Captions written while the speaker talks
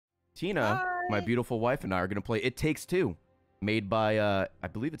Tina, my beautiful wife, and I are going to play It Takes Two, made by, I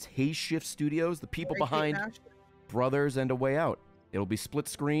believe it's Haze Shift Studios, the people behind Brothers and A Way Out. It'll be split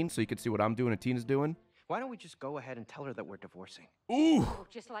screen, so you can see what I'm doing and Tina's doing. Why don't we just go ahead and tell her that we're divorcing? Ooh! Oh,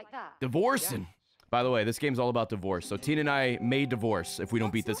 just like that. Divorcing! Yeah. By the way, this game's all about divorce, so Tina and I may divorce if we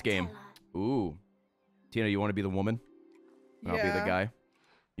don't beat this game. Ooh. Tina, you want to be the woman? And I'll be the guy.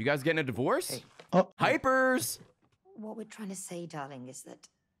 You guys getting a divorce? Hey. Oh. Hypers! What we're trying to say, darling, is that,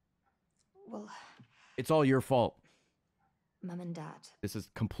 well... It's all your fault. Mum and Dad. This is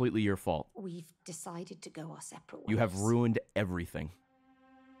completely your fault. We've decided to go our separate ways. You have ruined everything.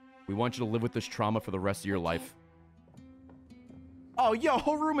 We want you to live with this trauma for the rest of your life. Oh, yo,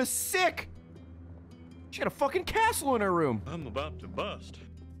 her room is sick! She got a fucking castle in her room. I'm about to bust.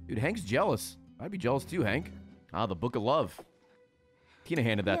 Dude, Hank's jealous. I'd be jealous too, Hank. Ah, the Book of Love. Tina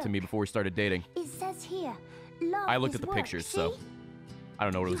handed that to me before we started dating. It says here, love I looked at the work, pictures, see? so I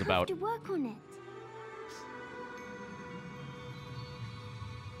don't know what it was about. You have to work on it.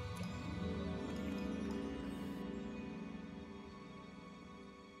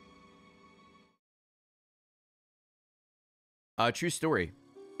 True story.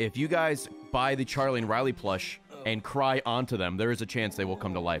 If you guys buy the Charlie and Riley plush and cry onto them, there is a chance they will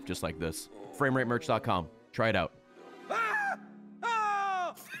come to life, just like this. FrameRateMerch.com. Try it out.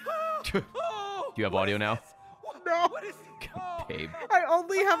 Do you have audio now? No. Babe. I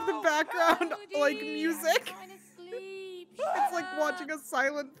only have the background, like, music. It's like watching a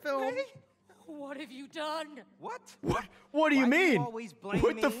silent film. Hey, what have you done? What? What do you mean?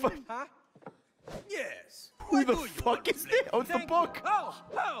 What the fuck? Huh? Yes. Who the fuck is this? Oh, it's the book.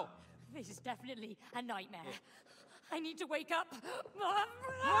 Oh! This is definitely a nightmare. I need to wake up.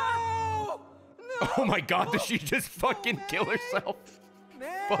 No! Oh my god, did she just fucking kill herself?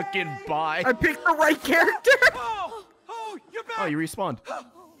 Fucking bye. I picked the right character. Oh, you're back. Oh, you respawned.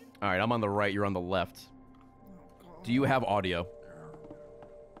 Alright, I'm on the right, you're on the left. Do you have audio?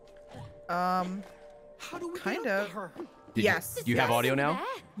 How do we kind get up of. to her? Yes. Do you have audio now?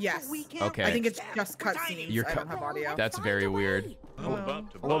 Yes. Okay. I think it's just cutscenes. I don't have audio. That's very weird.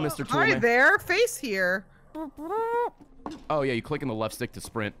 Hello, Mr. Hi Toolman. there, face here. Oh yeah, you click on the left stick to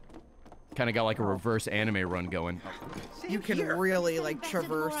sprint. Kind of got like a reverse anime run going. You can really like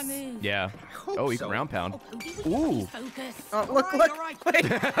traverse. Yeah. Oh, you can round pound. Ooh. Oh, look, wait,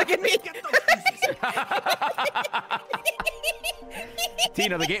 look at me.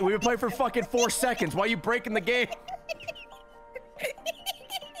 Tina, the game, we've been playing for fucking 4 seconds. Why are you breaking the game?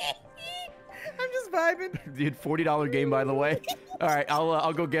 I'm just vibing. Dude, $40 game, by the way. All right,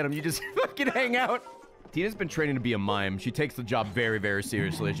 I'll go get him. You just fucking hang out. Tina's been training to be a mime. She takes the job very, very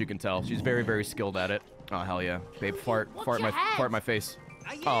seriously, as you can tell. She's very, very skilled at it. Oh, hell yeah. Babe, fart in my face.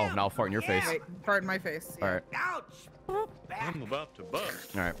 Oh, now I'll fart in your face. Wait, fart in my face. Yeah. All right. Ouch! I'm about to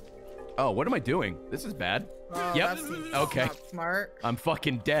bust. All right. Oh, what am I doing? This is bad. Oh, yep. Okay. Not smart. I'm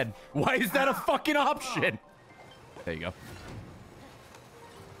fucking dead. Why is that a fucking option? There you go.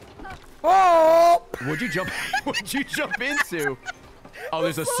 Oh! What'd you jump into? Oh,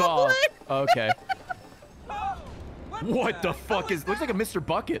 there's a saw. Okay. What the fuck is? Looks like a Mr.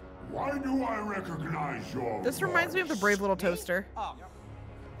 Bucket. Why do I recognize your This reminds me of the Brave Little Toaster. Oh.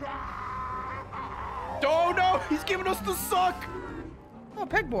 Oh no, he's giving us the suck. Oh,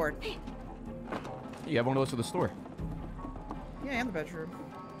 pegboard. You have one of those for the store. Yeah, and the bedroom.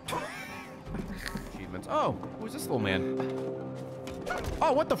 Achievements. Oh, who's this little man?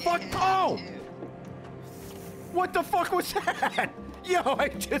 Oh, what the fuck? Oh! What the fuck was that? Yo, I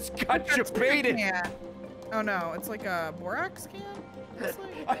just got debated. Oh no, it's like a borax can?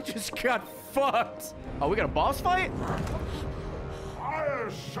 I just got fucked. Oh, we got a boss fight? I'll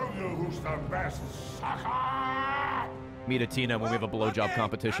show you who's the best sucker! Meet a Tina when we have a blowjob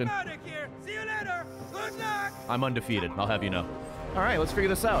competition. I'm out of here. See you later. Good luck. I'm undefeated, I'll have you know. All right, let's figure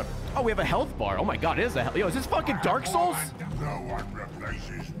this out. Oh, we have a health bar. Oh my god, it is a Yo, is this fucking Dark Souls? No one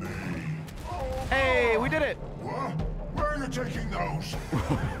replaces me. Hey, we did it. What? Where are you taking those?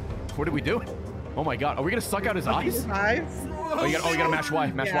 What did we do? Oh my god, are we gonna suck out his eyes? Oh, you gotta mash Y,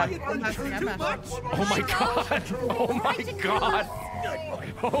 mash Y. Oh my god. Oh my god.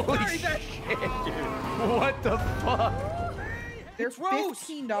 Holy shit, dude. What the fuck? They're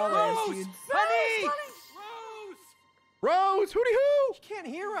 $15, dude. Honey! Rose, hooty hoo! She can't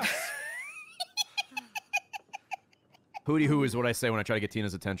hear us. Hooty hoo is what I say when I try to get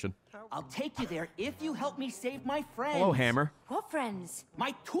Tina's attention. I'll take you there if you help me save my friends. Hello, Hammer. What friends?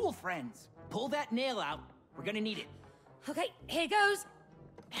 My tool friends. Pull that nail out. We're gonna need it. Okay, here goes.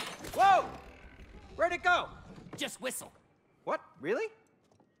 Whoa! Where'd it go? Just whistle. What? Really?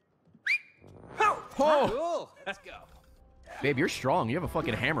 Oh! Oh! Cool. Let's go. Babe, you're strong. You have a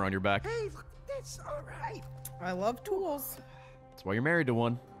fucking hammer on your back. Hey, look at this. All right. I love tools. That's why you're married to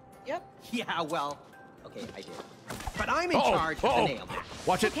one. Yep. Yeah, well, okay, I did. But I'm in charge of the nail.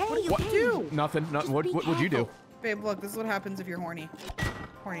 Watch it. Okay, What? do? Nothing. What'd you do? Babe, look, this is what happens if you're horny.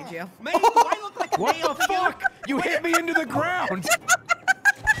 Horny jail. Man, do I look like a What nail the to you? fuck? You hit me into the ground.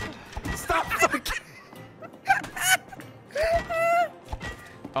 Stop fucking.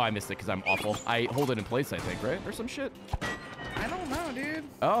 Oh, I missed it because I'm awful. I hold it in place, I think, right? Or some shit. I don't know, dude.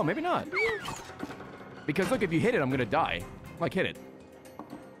 Oh, maybe not. Because look, if you hit it, I'm gonna die. Like, hit it.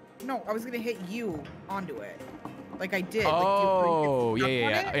 No, I was gonna hit you onto it. Like I did. Oh, like,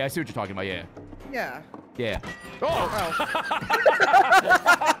 yeah. I see what you're talking about. Yeah. Yeah. Yeah. Oh.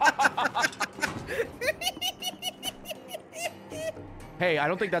 Hey, I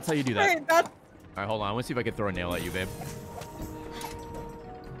don't think that's how you do that. Hey, that's... All right, hold on. I want to see if I can throw a nail at you, babe.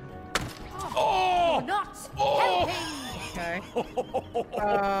 Oh! Not Oh! helping. Okay.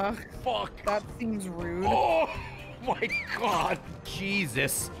 Fuck. That seems rude. Oh my God.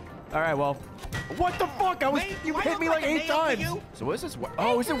 Jesus. All right, well. What the fuck? You hit me like 8 times. So what is this?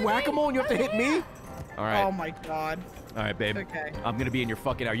 Oh, is it whack-a-mole and you have to hit me? All right. Oh my God. All right, babe. Okay. I'm gonna be in your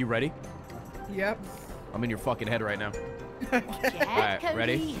fucking. Are you ready? Yep. I'm in your fucking head right now. All Yeah, right,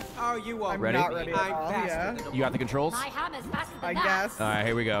 ready? Oh, you are I'm Ready? not ready at I'm all, faster yeah. than a You got the controls? My hammer's faster than I that. guess. All right,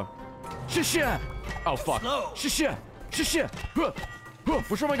 here we go. Shisha! Oh fuck! Slow. Shisha! Shisha! Huh. Huh.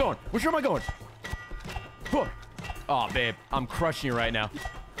 Which way am I going? Which way am I going? Huh. Oh, babe, I'm crushing you right now.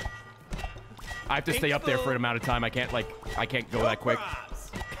 I have to stay up there for an amount of time. I can't go that quick.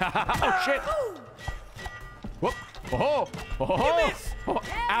 Oh shit! Whoop! Oh! Oh! Oh!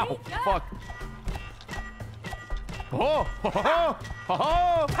 Ow! Fuck! Oh! Oh!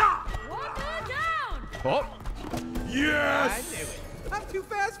 Oh! One more down. Oh! I Yes! knew it. I'm too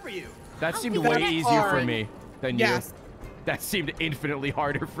fast for you. That seemed That's way easier for hard. me than Yes. you. That seemed infinitely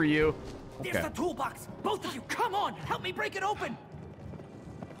harder for you. There's Okay. the toolbox. Both of you, come on, help me break it open.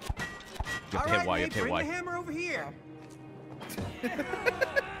 You All have to hit right, Y, you Nate, have to hit bring Y. the hammer over here.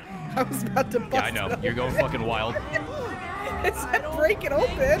 I was about to bust Yeah, I know. it You're going fucking wild. open. It said break it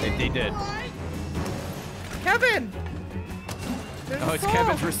open. They did. Kevin! There's Oh, a it's saw.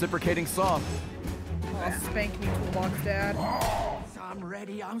 Kevin's reciprocating saw. Oh, spank me, toolbox dad. I'm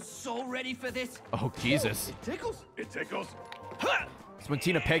ready. I'm so ready for this. Oh, Jesus. Tickles? It tickles. It's when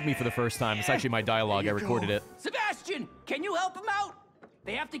Tina pegged me for the first time. It's actually my dialogue. I recorded it. Sebastian, can you help him out?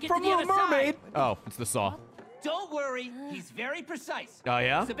 They have to get From to the Little other Mermaid. side. Oh, it's the saw. Don't worry, he's very precise. Oh,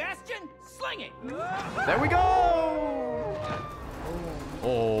 yeah? Sebastian, sling it. There we go.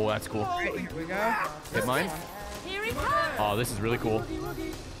 Oh, that's cool. Right, here we go. Hit mine. Here he comes. Oh, this is really cool.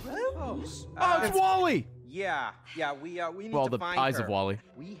 Oh, Oh, it's Wally. yeah, we need Well, to the find eyes her. of Wally.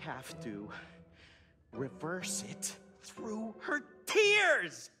 We have to reverse it through her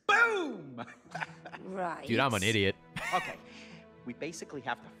tears. Boom! Right. Dude, I'm an idiot. Okay, we basically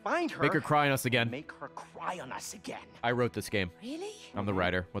have to find her. Make her cry on us again. Make her cry on us again. I wrote this game. Really? I'm the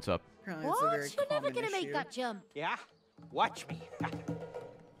writer. What's up? Apparently it's a very What? You're never common gonna make issue. that jump. Yeah? Watch me.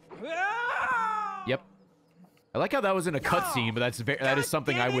 Yep. I like how that was in a cutscene, but that is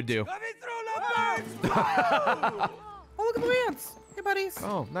something I would do. Let me through the box. Oh, look at the ants. Hey, buddies.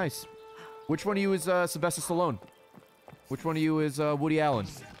 Oh, nice. Which one of you is Sylvester Stallone? Which one of you is Woody Allen?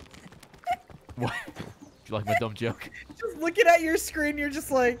 What? Do you like my dumb joke? Just looking at your screen, you're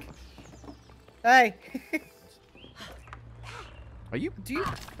just like, hey. Are you Do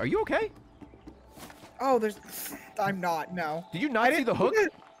you? okay? Oh, there's. I'm not. No. Did you not see the hook?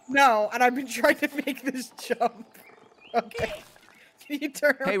 No, and I've been trying to make this jump. Okay. Can you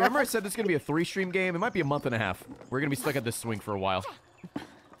turn around? Hey, remember I said this is gonna be a 3-stream game? It might be a month and a half. We're gonna be stuck at this swing for a while.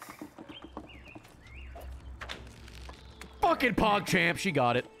 Fucking PogChamp, she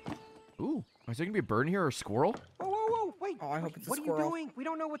got it. Ooh, is there gonna be a bird in here or a squirrel? Whoa, whoa, whoa, wait. Oh, I hope it's a What are squirrel. you doing? We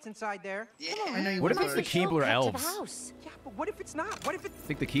don't know what's inside there. I know you What if want it's the to. Keebler Shortcut to elves? the I house. Yeah, but what if it's not? What if it's...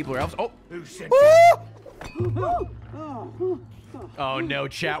 think the Keebler elves. Oh, Who sent oh no,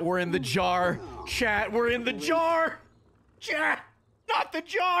 chat, we're in the jar. Chat, we're in the jar. Chat, not the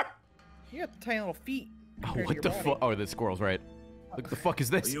jar. You got tiny little feet. Oh, compared to what your the body. fuck? Oh, the squirrel's right. What the fuck is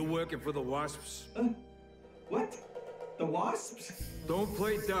Are this? you working for the Wasps? What? The wasps? Don't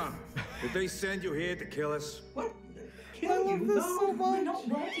play dumb. Did they send you here to kill us? What? I love this so much.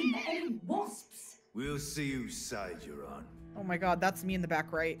 working for any wasps. We'll see whose side you're on. Oh my god, that's me in the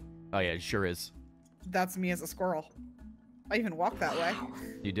back right. Oh yeah, it sure is. That's me as a squirrel. I even walk that way.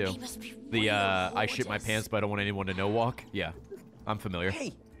 You do. They must be The real I shit my gorgeous. pants, but I don't want anyone to know walk. Yeah, I'm familiar.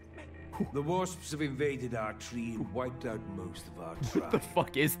 Hey, The Wasps have invaded our tree and wiped out most of our What the tribe.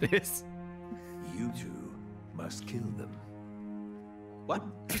 fuck is this? You two must kill them. What?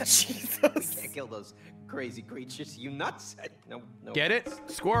 Jesus. We can't kill those crazy creatures. You nuts? No, no. Get it?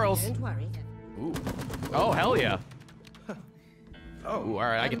 Squirrels. Don't worry. Ooh. Oh, hell yeah. Oh. Ooh, all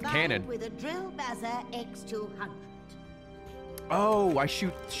right, I get the cannon. With a drill bazzer X200. Oh, I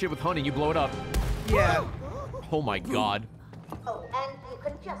shoot shit with honey, you blow it up. Yeah. Oh my god. Oh, and you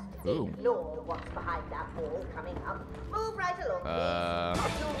can just ignore what's behind that wall coming up. Move right along,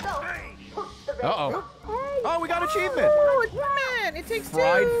 Uh-oh. Oh, we got achievement. Oh, man, it takes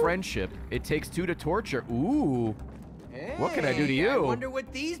Fried two. friendship. It takes two to torture. Ooh. Hey, What can I do to you? I wonder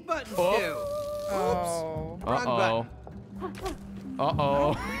what these buttons Oh. do. Oh. Wrong Uh-oh.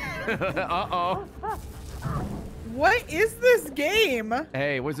 Uh-oh. Uh-oh. What is this game?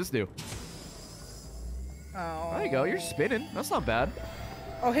 Hey, what does this do? Oh. There you go. You're spinning. That's not bad.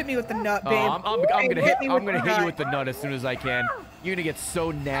 Oh, hit me with the nut, babe. I'm gonna hit you with nut. the nut as soon as I can. You're gonna get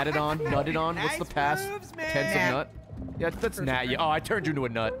so nutted on. What's the past tense of nut? Yeah, that's nat. Yeah. Oh, I turned you into a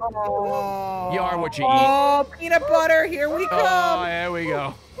nut. Oh. You are what you eat. Oh, peanut butter. Here we come. Oh, there we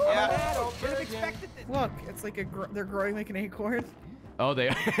go. Yeah. Should have expected it. Look, it's like they're growing like an acorn. Oh, they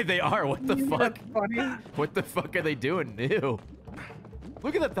are. What the fuck? That's funny. What the fuck are they doing? Ew.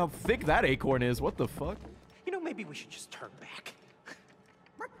 Look at that, how thick that acorn is. What the fuck? You know, maybe we should just turn back.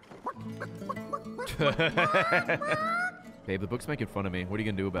 Babe, the book's making fun of me. What are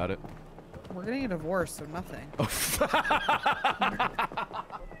you gonna do about it? We're getting a divorce, so nothing.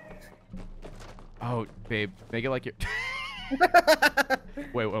 Oh, babe, make it like you're...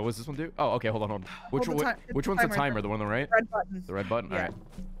 Wait, what was this one do? Oh, okay, hold on. Which Hold the one? Which one's the timer? The one on the right? Red button. The red button. Yeah. All right.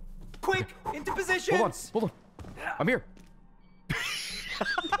 Quick, into position. Hold on. I'm here.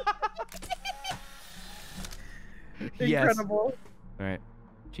 Yes. Incredible. All right.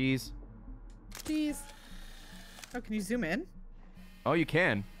 Cheese. Jeez. Oh, can you zoom in? Oh, you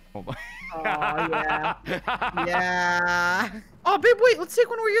can. Hold on. Oh, yeah. Yeah. Oh, babe, wait. Let's take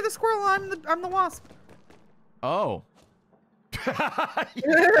one where you're the squirrel. I'm the wasp. Oh. All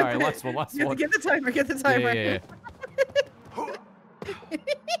right, last one. Get the timer. Get the timer. Yeah.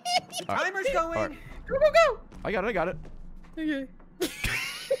 The timer's going. All right. Go, go, go. I got it. Okay.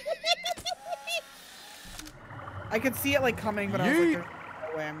 I could see it like coming, but I was like, there's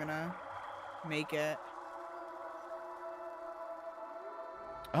no way I'm gonna make it.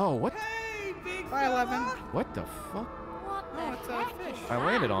 Oh, what? Hey, big Bye, 11. What the fuck? What the Oh, it's a heck? fish. I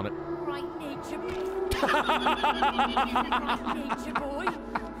landed on it. Right, nature boy. Right, nature boy.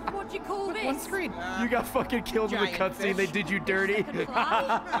 What do you call this? One screen. You got fucking killed in the giant cutscene. They fish. did you dirty.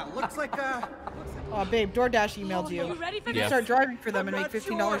 Looks like Oh, babe, DoorDash emailed You you. ready for You Yeah. can start driving for them and I'm make not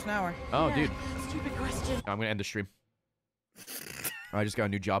 $15 an hour. Oh, dude. Stupid question. I'm gonna end the stream. I just got a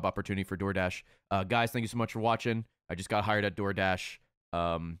new job opportunity for DoorDash. Guys, thank you so much for watching. I just got hired at DoorDash.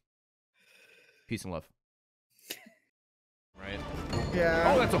 Peace and love. Right.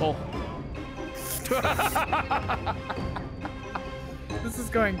 Yeah. Oh, that's a hole. This is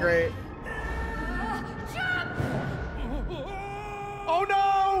going great. Oh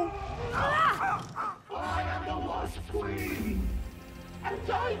no! I am the Wasp Queen,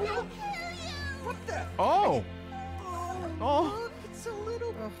 and I will kill you. what the? Oh. Oh. Look, it's a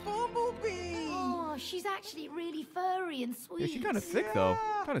little bumblebee. Oh, she's actually really furry and sweet. Yeah, she's kind of thick though.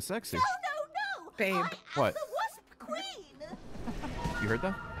 Kind of sexy. No, Babe. What? the Wasp Queen. You heard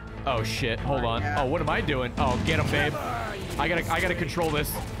that? Oh shit! Hold on. Yeah. Oh, what am I doing? Oh, get him, babe. I gotta control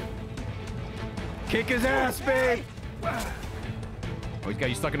this. Kick his ass, babe. Oh, he's got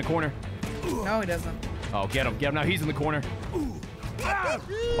you stuck in the corner. No, he doesn't. Oh, get him. Now he's in the corner.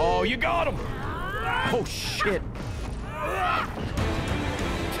 Oh, you got him. Oh shit.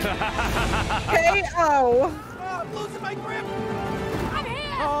 K.O. I'm losing my grip. I'm here.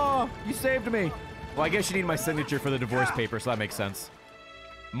 Oh, you saved me. Well, I guess you need my signature for the divorce paper, so that makes sense.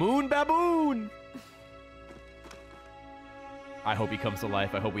 Moon Baboon. I hope he comes to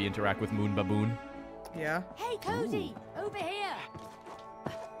life. I hope we interact with Moon Baboon. Yeah. Hey, Cody, over here.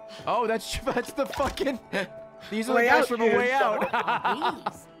 Oh, that's the fucking. These are the Way guys Out, from the dude. way out.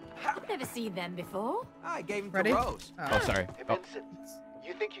 These. I've never seen them before. I gave him Ready? to Rose. Oh, sorry. Hey, Oh. Vincent,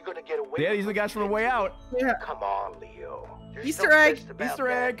 you think you're gonna get away? Yeah, with these are the guys from the it? way out. Yeah. Come on, Leo. You're Easter so egg. pissed about Easter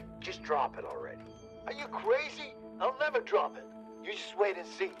that. egg. Just drop it already. Are you crazy? I'll never drop it. You just wait and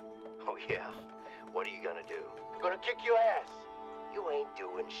see. Oh yeah. What are you gonna do? I'm gonna kick your ass. You ain't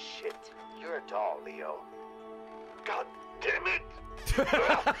doing shit. You're a doll, Leo. God damn it.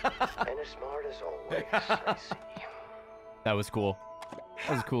 And as smart as always, I see. That was cool.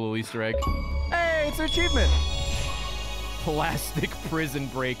 That was a cool little Easter egg. Hey, it's an achievement. Plastic prison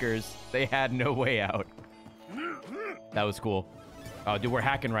breakers. They had no way out. That was cool. Oh, dude, we're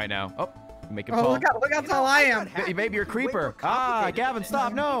hacking right now. Oh, Make him Oh, tall. look how tall I am. Maybe you're a creeper. Ah, Gavin,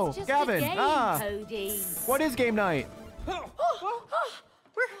 stop. No. It's just Gavin. a game, Cody. What is game night? Oh,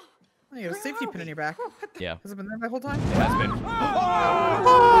 you have a safety pin in your back. Yeah. Has it been there the whole time? It has been.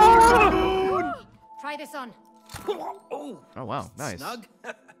 Try this on. Oh, wow. Nice. Snug?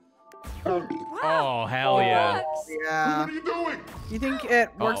 Oh, hell yeah. Yeah. What are you doing? You think it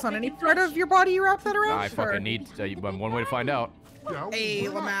works on any part of your body you wrap that around? I fucking need one way to find out. Hey,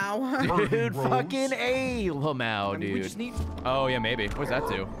 Lamau. Dude, fucking A, Lamau, We dude. just need... Oh, yeah, maybe. What does that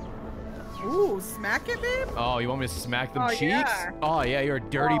do? Ooh, smack it, babe? Oh, you want me to smack them Oh, cheeks? yeah. Oh, yeah, you're a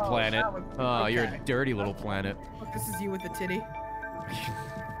dirty Oh, planet. that was- Oh, you're a okay. dirty little planet. Look, this is you with the titty.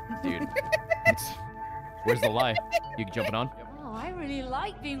 Dude. Where's the lie? You jumping on? Oh, I really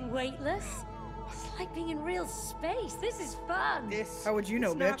like being weightless. It's like being in real space. This is fun. This How would you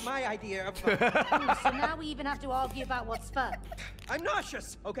know, is not bitch? my idea of fun. Ooh, so now we even have to argue about what's fun. I'm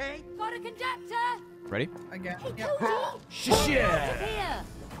nauseous, okay? Got a conductor. Ready? Again. Hey, Yep. Cody. Shit! Here.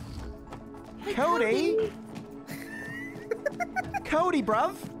 Cody? Cody,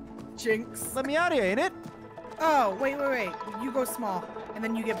 bruv. Jinx. Let me out of here, ain't it? Oh, wait. You go small, and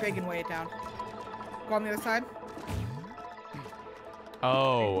then you get big and weigh it down. Go on the other side.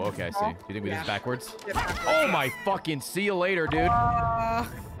 Oh, okay, I see. You think we did Yeah. this backwards? Get backwards. Oh my fucking, see you later, dude.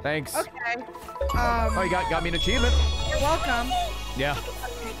 Thanks. Okay. Oh, you got me an achievement. You're welcome. Yeah.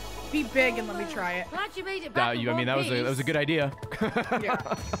 Be big and let me try it. Glad you made it back. I mean, that was a good idea. Yeah.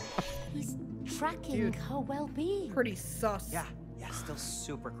 He's tracking Dude. her well-being. Pretty sus. Yeah, still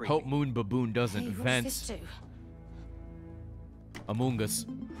super creepy. Hope Moon Baboon doesn't Hey, what's vent. this do? Among Us.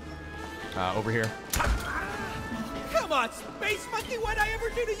 Over here. Come on, Space Monkey, what'd I ever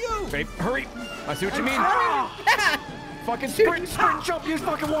do to you? Babe, hurry! I see what you mean. Fucking sprint, jump! You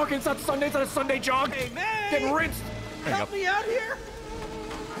fucking walk inside Sunday. It's not a Sunday jog. Hey, man! Getting rinsed. There you Help go. me out here!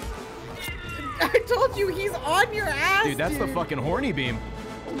 I told you he's on your ass. Dude, that's the fucking horny beam.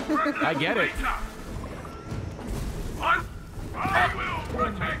 I get it. I will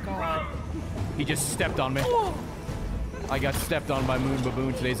protect God. He just stepped on me. I got stepped on by Moon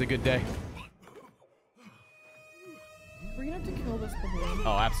Baboon. Today's a good day. We're gonna have to kill this baboon.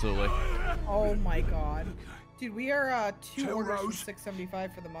 Oh, absolutely. Oh my god. Dude, we are 2 Tell orders from Rose.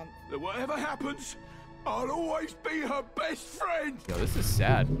 675 for the month. that whatever happens, I'll always be her best friend. Yo, this is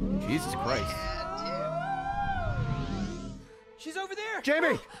sad. Jesus Christ. She's over there! Jamie!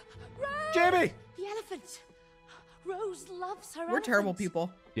 Rose! Jamie! The elephant. Rose loves her We're terrible elephant.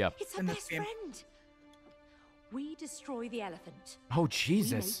 people. Yeah. It's her in this best game. friend. We destroy the elephant. Oh, We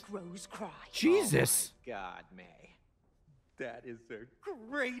Jesus. make Rose cry. Jesus. God, May. That is a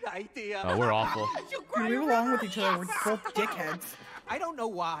great idea. Oh, we're awful. You Dude, we belong with each other. We're both dickheads. I don't know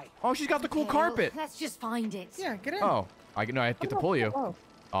why. Oh, she's got the cool Okay, well, carpet. let's just find it. Yeah, get in. Oh, I have to get to pull you. Oh,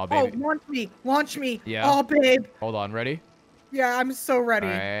 Oh, oh, baby. launch me. Launch me. Yeah. Oh, babe. Hold on, ready? Yeah, I'm so ready.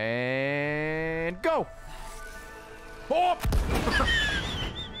 And go. Oh!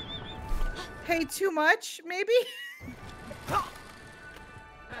 Hey, too much, maybe?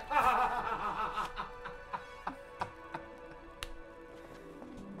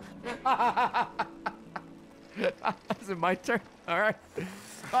 Is it my turn? All right.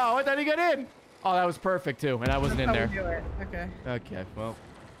 Oh, I thought he got in. Oh, that was perfect too, and I wasn't in That's how there. we do it. Okay. Okay, well.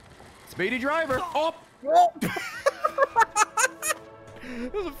 Speedy driver. Oh! Oh.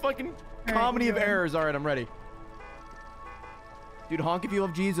 This is a fucking right, comedy of go. errors. All right, I'm ready. Dude, honk if you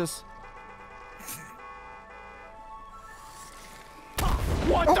love Jesus.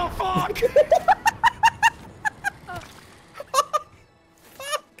 What the fuck?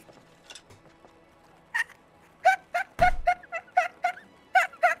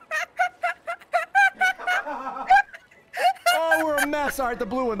 Oh, we're a mess. All right, the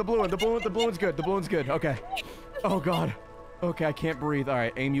blue one. The balloon's good. The balloon's good. Okay. Oh God. Okay, I can't breathe. All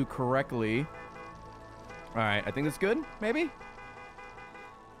right, aim you correctly. All right, I think that's good. Maybe.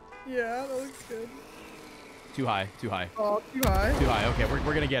 Yeah, that looks good. Too high. Too high. Oh, too high. Too high. Okay,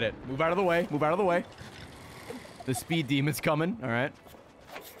 we're gonna get it. Move out of the way. Move out of the way. The speed demon's coming. All right.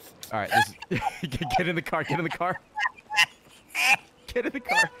 All right. This get in the car. Get in the car. Get in the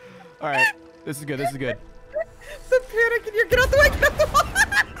car. All right. This is good. This is good. The panic in your get out the way. Get out the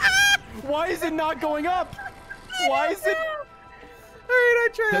way. Why is it not going up? Why is it? All right,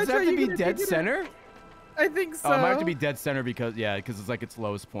 I try. Does it have to be dead center? I think so. Oh, it might have to be dead center because it's like its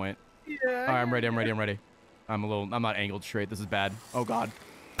lowest point. Yeah. All right, I'm ready. I'm ready. I'm ready. I'm not angled straight. This is bad. Oh God.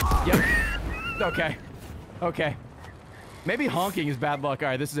 Yep. Okay. Okay. Maybe honking is bad luck. All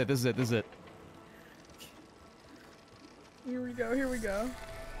right, this is it. This is it. This is it. Here we go. Here we go.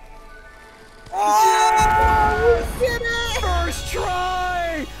 Oh, we did it! First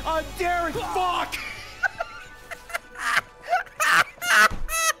try! On Derek, fuck!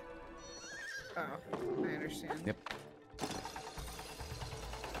 Oh, I understand. Yep.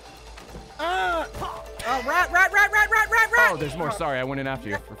 Oh, rat! Oh, there's more. Sorry, I went in after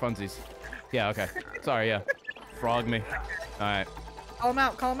you for funsies. Yeah, okay. Sorry, yeah. Frog me. All right. Call him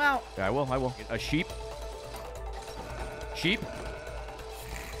out, call him out. Yeah, I will. A sheep. Sheep.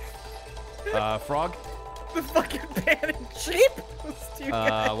 Frog. The fucking panic sheep? That's too good.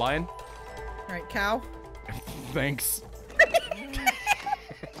 Lion. Alright, cow. Thanks.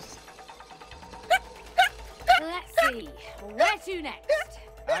 Let's see. Where to next?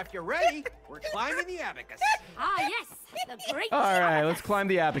 If you're ready, we're climbing the abacus. Ah, yes. The great All right, let's climb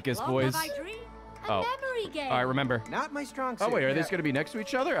the abacus, Long boys. have I dreamed. A Oh. memory game. All right, remember. Not my strong suit. Oh, wait, are these going to be next to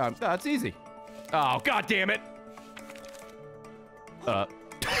each other? That's easy. Oh, god damn it.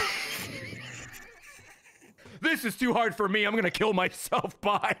 This is too hard for me. I'm going to kill myself.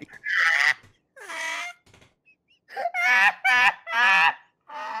 Bye.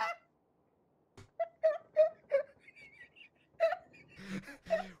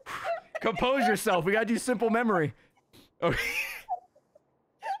 Compose yourself. We got to do simple memory. Okay.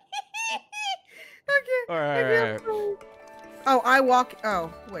 All right. Oh, I walk.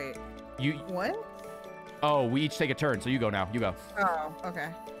 Oh, wait. You. What? Oh, we each take a turn, so you go now. You go. Oh, okay.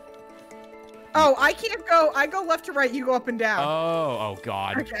 Oh, I can't go. I go left to right. You go up and down. Oh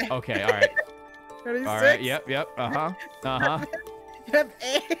God. Okay. Okay, all right. Ready, All six? right, yep. Uh-huh. Yep,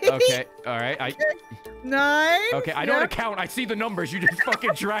 8. Okay, all right. 9. Okay, I know how to count. I see the numbers. You just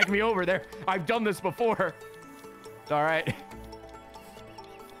fucking drag me over there. I've done this before. All right.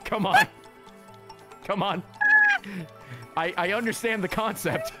 Come on. Come on. I understand the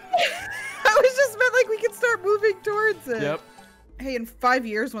concept. I was just meant like we can start moving towards it. Yep. Hey, in 5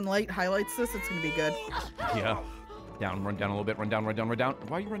 years when light highlights this, it's gonna be good. Yeah. Down, run down a little bit. Run down.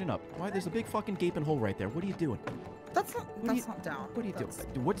 Why are you running up? Why? There's a big fucking gaping hole right there. What are you doing? That's not down. What are you doing?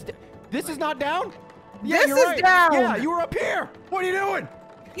 What's this is not down? Yeah, This you're is right. down. Yeah, you were up here. What are you doing?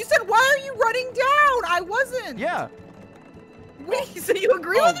 You said, why are you running down? I wasn't. Yeah. Wait, so you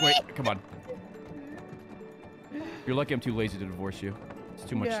agree with me? Wait, come on. You're lucky I'm too lazy to divorce you. It's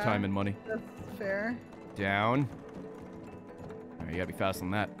too much Yeah, time and money. That's fair. Down. All right, you gotta be fast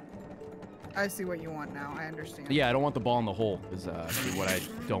on that. I see what you want now. I understand. Yeah, I don't want the ball in the hole is what I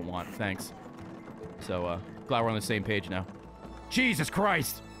don't want. Thanks. So, glad we're on the same page now. Jesus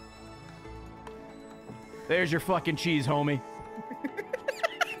Christ! There's your fucking cheese, homie.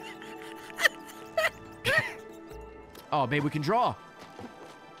 Oh, babe, we can draw.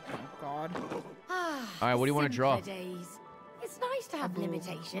 Oh, God. All right, what do you want to draw? Days. It's nice to have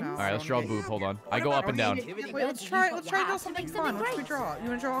limitations. No. All right, let's draw a boob. Hold on. I go up and down. Wait, let's try something fun. What should we draw? You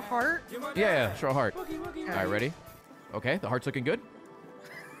want to draw a heart? Yeah, draw a heart. All right, ready? Okay, the heart's looking good.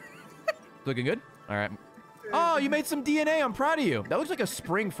 Looking good? All right. Oh, you made some DNA. I'm proud of you. That looks like a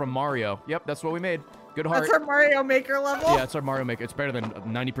spring from Mario. Yep, that's what we made. Good heart. That's our Mario Maker level? Yeah, it's our Mario Maker. It's better than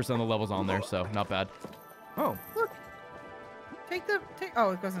 90% of the levels on there, so not bad. Oh. Look.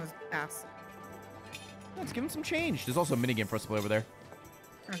 Oh, it goes in his ass. Let's give him some change. There's also a minigame for us to play over there.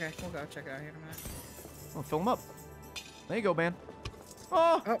 Okay, we'll go check it out here in a minute. Oh, fill him up. There you go, man.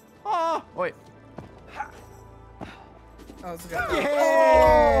 Oh. Oh. Wait. Oh, it's good. Yeah!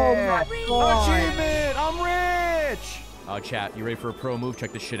 Oh, my God. Achievement! I'm rich! Oh, chat, you ready for a pro move?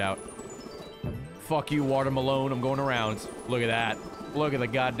 Check this shit out. Fuck you, Water Malone. I'm going around. Look at that. Look at the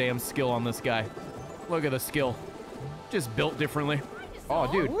goddamn skill on this guy. Look at the skill. Just built differently.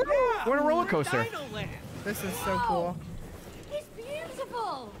 Oh, dude. We're in a roller coaster. This is so cool. It's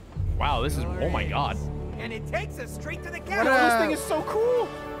beautiful. Wow, this is... Oh, my God. And it takes us straight to the What castle. This thing is so cool.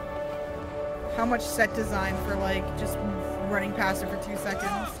 How much set design for, like, just running past it for 2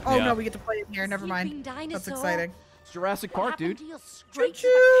 seconds? Oh, Yeah. no, we get to play it here. Never mind. That's exciting. It's Jurassic Park, dude. Choo-choo!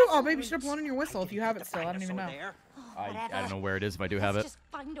 Oh, maybe you should have blown in your whistle if you have it still. I don't even know. I don't know where it is if I do have it. Just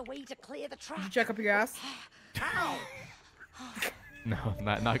find a way to clear the track. Did you check up your ass? No,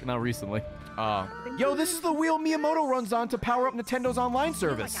 not recently. Yo, this is the wheel Miyamoto runs on to power up Nintendo's online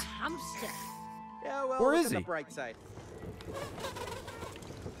service. Like a hamster. Yeah, well, Where look is on the he? bright side.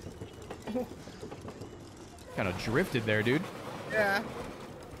 Kind of drifted there, dude. Yeah.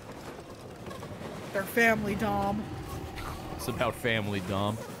 They're family, Dom. It's about family,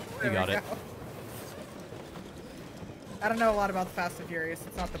 Dom. You There got we it. go. I don't know a lot about the Fast and Furious.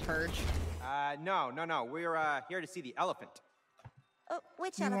 It's not the Purge. No. We're here to see the elephant. Oh,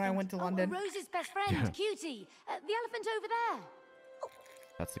 which When I went to London. Rose's best friend, Cutie. The elephant over there.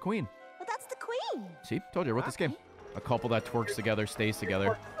 That's the queen. Well, that's the queen. See? Told you I wrote this game. A couple that twerks together stays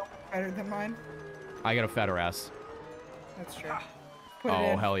together. Better than mine. I got a fatter ass. That's true. Put it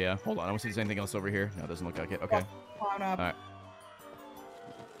Oh, in. hell yeah. Hold on. I want to see if there's anything else over here. No, it doesn't look like it. Okay. Climb up. All right.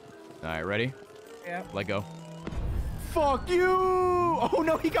 All right, ready? Yep. Let go. Fuck you! Oh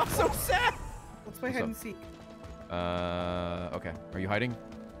no, he got so sad. Let's play hide and seek. Okay. Are you hiding?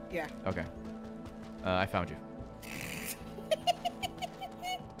 Yeah. Okay. I found you.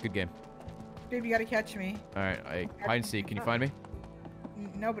 Good game. Babe, you gotta catch me. All right, hide and seek. Can you find me?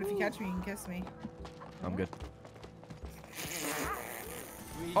 No, but if you catch me, you can kiss me. I'm good.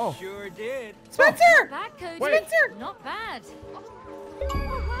 We Oh. sure did. Spencer! Bad, Cody. Wait. Spencer! Not bad.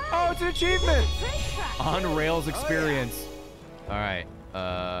 Oh, it's an achievement! Train track. On rails experience. All right.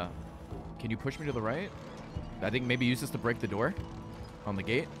 Can you push me to the right? I think maybe use this to break the door on the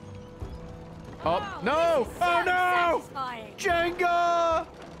gate. Oh, Wow, no! this is Oh, so no! satisfying. Jenga!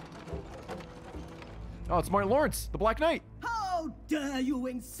 Oh, it's Martin Lawrence, the Black Knight. How dare you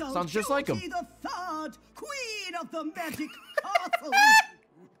insult Sounds just like him. Cutie the Third, Queen of the Magic Castle?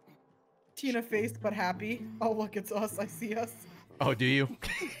 Tina faced but happy. Oh, look, it's us. I see us. Oh, do you?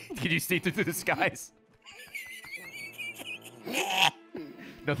 Did you see through the skies?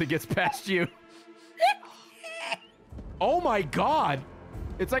 Nothing gets past you. Oh my god!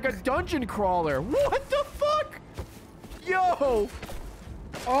 It's like a dungeon crawler. What the fuck? Yo!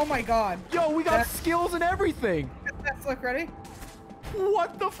 Oh my god. Yo, we got skills and everything. Let's look, ready?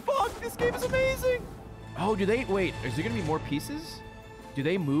 What the fuck? This game is amazing. Oh, do they? Wait, is there gonna be more pieces? Do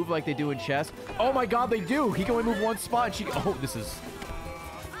they move like they do in chess? Oh my god, they do. He can only move one spot and she can, oh, this is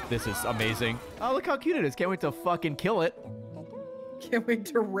amazing. Oh, look how cute it is. Can't wait to fucking kill it. Can't wait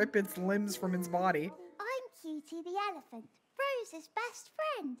to rip its limbs from its body. I'm Cutie the elephant, Rose's best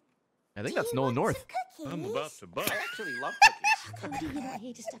friend. I think Do that's you Nolan want North. some I'm cookies? about to bust. I actually love cookies. Cody, you're not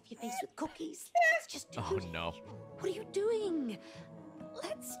here to stuff your face with cookies. Let's just do Oh it. no. What are you doing?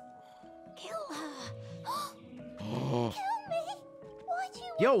 Let's kill her. Kill me? Why do you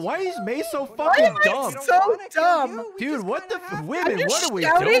Yo, want why to is kill May me? so Why fucking am I dumb? so dumb? Dude, what the women? I'm What are we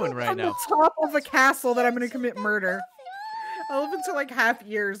shouting doing right from now? the top of a castle that I'm gonna commit murder. I live until like half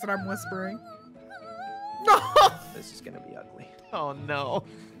years and I'm whispering. No! This is gonna be ugly. Oh no.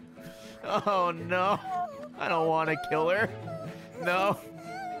 Oh no. I don't want to kill her. No.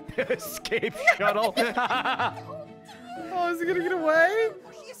 Escape shuttle. Oh, is he gonna get away?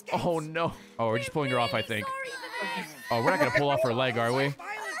 Oh no. Oh, we're just pulling her off, I think. Oh, we're not gonna pull off her leg, are we?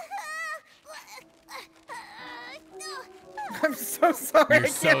 I'm so sorry. You're I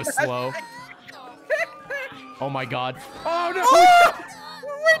so can't- slow. Oh my god. Oh no! Oh!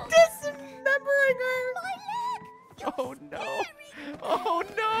 We're dismembering her! Oh no! Oh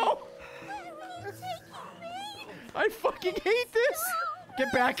no! I fucking hate this!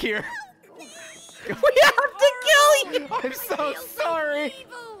 Get back here! We have to kill you! I'm so sorry!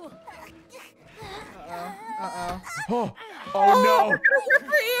 Uh-oh. Oh! Oh no! We're gonna rip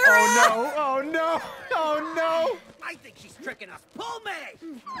her ear Oh no! Oh no! Oh no! I think she's tricking us. Pull me!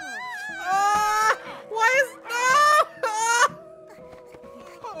 Why is no?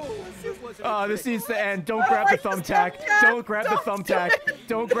 Oh, this needs to end. Don't grab the thumbtack. Don't grab the thumbtack.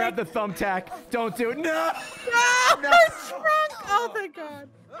 Don't grab the thumbtack. Don't do it. No! No! Her trunk! Oh, thank God.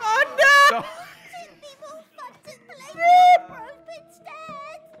 Oh, no! No. People fucked it, playing rope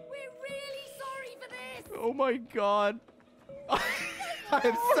instead. We're really sorry for this. Oh my god.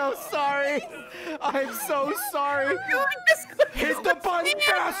 I'm so sorry. I'm so sorry. Hit the button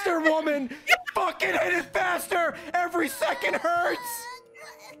faster, woman! Fucking hit it faster! Every second hurts!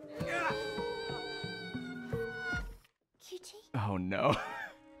 Cutie? Oh no.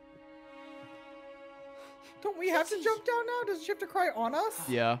 Don't we have to jump down now? Does she have to cry on us?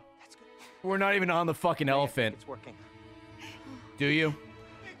 Yeah. We're not even on the fucking elephant. It's working. Do you?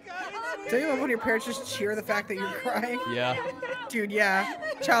 Don't you love when your parents just cheer the fact that you're crying? Yeah. Dude, yeah.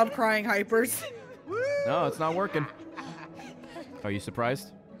 Child crying hypers. No, it's not working. Are you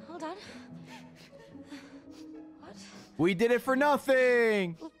surprised? Hold on. What? We did it for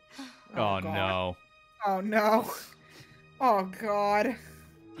nothing! Oh God. no. Oh, no. Oh, God.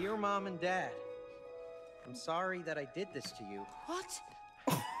 Dear Mom and Dad, I'm sorry that I did this to you. What?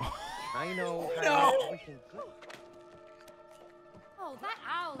 I know how everything goes. Oh, that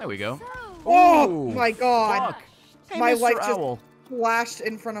owl. There we go. So Oh, Ooh, my God. Fuck. Hey, My Mr. light just Owl. flashed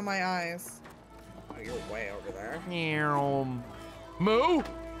in front of my eyes. Oh, you're way over there. Moo?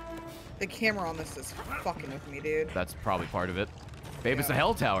 The camera on this is fucking with me, dude. That's probably part of it. Babe, it's the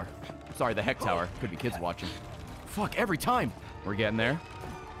Hell Tower. Sorry, the Heck Tower. Could be kids watching. Fuck, every time. We're getting there.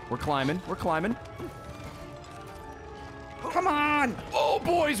 We're climbing. We're climbing. Come on! Oh,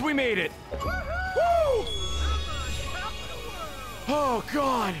 boys, we made it. Woo! Oh,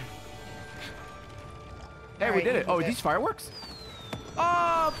 God. Hey, we did it. Oh, these fireworks?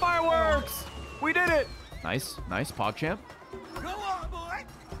 Oh, fireworks! We did it! Nice, nice, PogChamp. Go on, boy.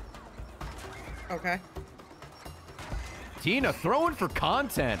 Okay. Tina throwing for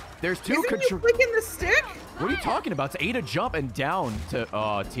content. There's two Isn't you control. flicking the stick? What are you talking about? It's A to jump and down to.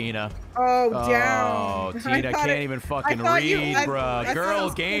 Oh, Tina. Oh, down. Oh, Tina can't even fucking read, bruh. Girl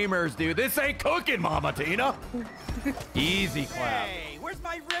gamers, dude. This ain't cooking, Mama Tina. Easy clap. Hey, where's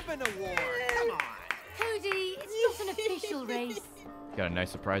my ribbon award? Come on. Cody, it's not an official race. Got a nice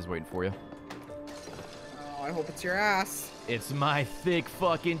surprise waiting for you. Oh, I hope it's your ass. It's my thick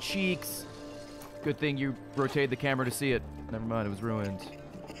fucking cheeks. Good thing you rotated the camera to see it. Never mind, it was ruined.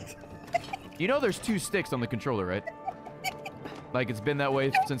 You know there's 2 sticks on the controller, right? Like, it's been that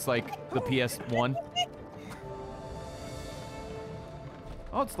way since, like, the PS1.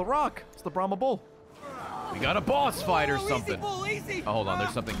 Oh, it's the Rock. It's the Brahma Bull. We got a boss fight or something. Easy. Oh, hold on.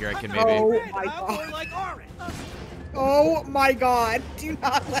 There's something here I can maybe... Oh, my God. Oh, my God. Do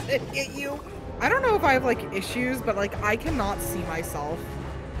not let it hit you. I don't know if I have, like, issues, but, like, I cannot see myself.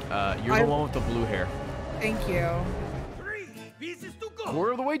 You're the one with the blue hair. Thank you. 3 pieces to go.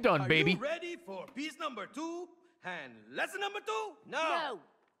 We're the way done, baby. Are you ready for piece number 2 and lesson number 2? No.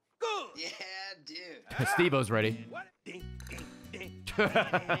 Good. Yeah, dude. Steve-O's ready. What? Ding, ding, ding.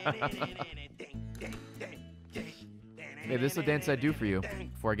 Hey, this is a dance I do for you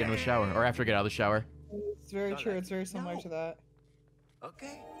before I get in the shower, or after I get out of the shower. It's very true. It's very similar to that.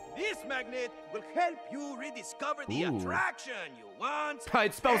 Okay. This magnet will help you rediscover the Ooh. attraction you once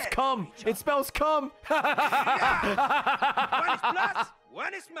It spells had cum. for each It spells cum. Yeah. One is plus,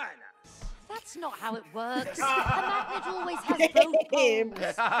 one is minus. That's not how it works. A magnet always has both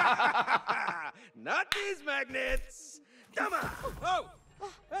poles. Not these magnets. Come on. Oh.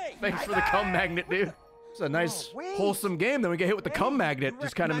 Hey. Thanks for the cum magnet, dude. It's a nice, wholesome game. Then we get hit with the cum magnet,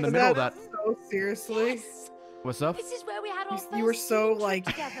 just kind of in the middle of that. So seriously? Yes. What's up? This is where we had our first You were so field like.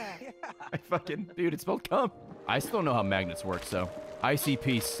 trip together. I fucking, dude, it spelled cum. I still don't know how magnets work, so.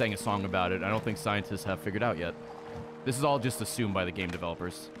 ICP sang a song about it. I don't think scientists have figured out yet. This is all just assumed by the game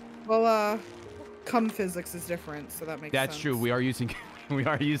developers. Well, cum physics is different, so that makes sense. That's true. We are using,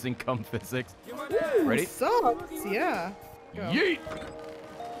 cum physics. Ooh, Ready? Sucks. Yeah. Go. Yeet.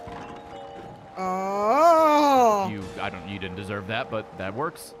 Oh. You didn't deserve that, but that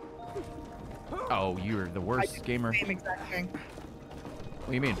works. Oh, you're the worst gamer. Same exact thing. What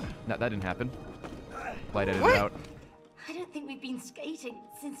do you mean? That didn't happen. Light edited What? out. I don't think we've been skating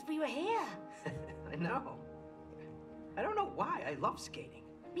since we were here. I know. I don't know why. I love skating.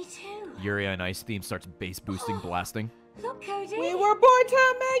 Me too. Yuri on Ice theme starts bass boosting, blasting. Look, Cody. We were born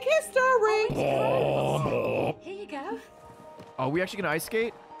to make history. Here you go. Oh, we actually gonna ice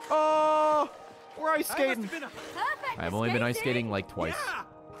skate? Oh, we're ice skating. Perfect. I've only been ice skating like twice. Yeah.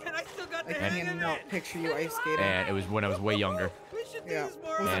 And I still got I the hang of cannot it. picture you ice skating. And it was when I was way younger. We should do Yeah. this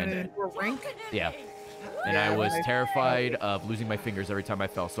more Was often. it in a rink? Yeah. And I was terrified of losing my fingers every time I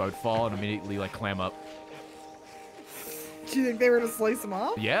fell, so I would fall and immediately like clam up. Do you think they were to slice them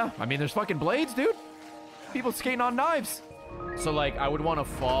off? Yeah, I mean there's fucking blades, dude. People skating on knives. So like I would want to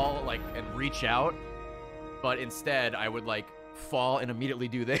fall like and reach out, but instead I would like fall and immediately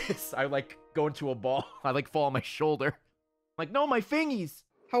do this. I would like go into a ball. I like fall on my shoulder. Like, no, my fingies.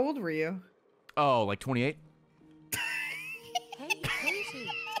 How old were you? Oh, like 28? Hey, Cody.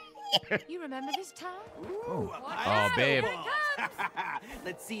 You remember this town? Oh, babe.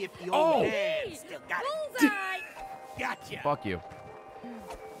 Let's see if the Oh. old man still got it. Bullseye! Gotcha. Fuck you.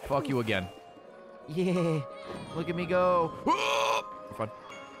 Fuck you again. Yeah. Look at me go. Fun.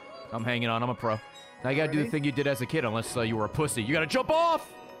 I'm hanging on. I'm a pro. Now you gotta do the thing you did as a kid, unless you were a pussy. You gotta jump off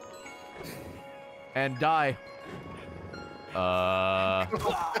and die.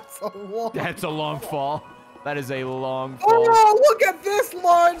 That's a long fall. That is a long fall. Oh, look at this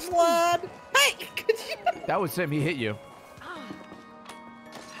large lad. Hey, could you? That was him. He hit you.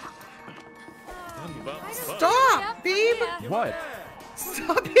 Stop, babe. What?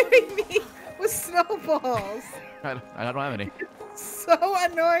 Stop hitting me with snowballs. I don't have any. So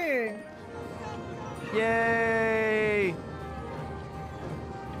annoying. Yay!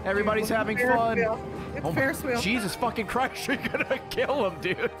 Everybody's having Ferris fun. wheel. It's Oh Ferris my, wheel. Jesus fucking Christ, you're gonna kill him,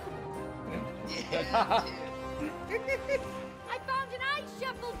 dude. I found an ice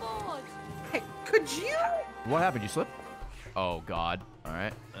shuffleboard. Hey, could you? What happened? You slip? Oh, God. All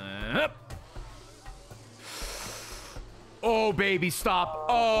right. Oh, baby, stop.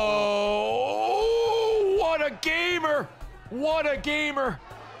 Oh, what a gamer. What a gamer.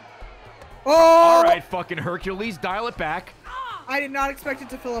 Oh! All right, fucking Hercules, dial it back. I did not expect it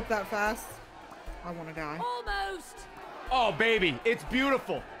to fill up that fast. I want to die. Almost. Oh, baby, it's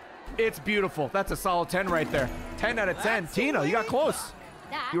beautiful. It's beautiful. That's a solid 10 right there. 10 out of 10. Tina, you got close.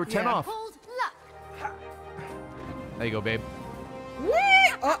 You were 10 off. There you go, babe. Whee!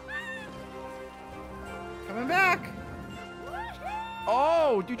 Oh. Coming back.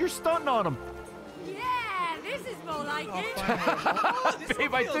 Oh, dude, you're stunting on him. Yeah, this is more like it.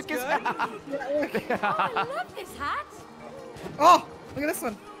 Babe, I took his hat. Oh, I love this hat. Oh, look at this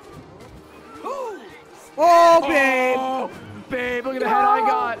one. Oh, babe. Oh, babe, look at the head I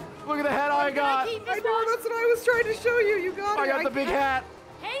got. Look at the head I got. I know, that's what I was trying to show you. You got it. I got the big hat.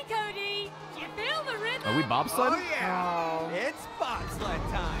 Hey, Cody. You feel the rhythm? Are we bobsledding? Oh, yeah. Oh. It's bobsled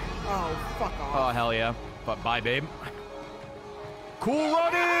time. Oh, fuck off. Oh, hell yeah. But bye, babe. Cool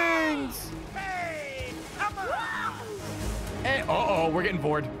runnings. Hey, come on. Hey, uh-oh, we're getting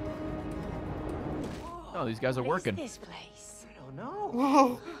bored. Oh, these guys are working. This place. I don't know.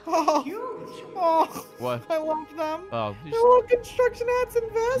 Oh, oh, Huge. oh. What? I love them. Oh, They're all construction hats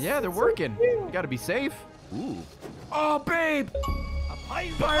and vests. yeah, they're It's so working. cute. You gotta be safe. Ooh. Oh, babe. A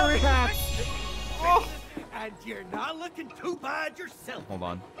Pirate hat. Oh. And you're not looking too bad yourself. Hold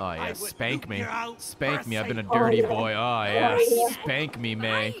on. Oh, I yeah. would Spank nuke me. you out Spank for me. I've been a safe. dirty Oh, yeah. boy. Oh, yeah. yeah. Spank me,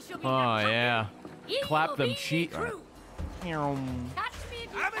 May. Oh, yeah. Clap them cheek. Catch me if you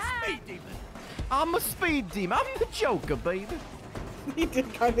I'm can. a speed demon. I'm a speed demon. I'm the Joker, baby. He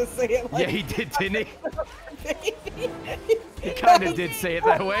did kind of say it like Yeah, he did, didn't he? baby. He kind of did say it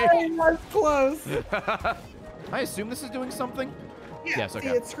that way. He was close. I assume this is doing something? Yeah, Yes, see, okay.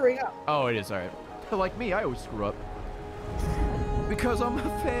 it's screwing up. Oh, it is. All right. But like me, I always screw up. Because I'm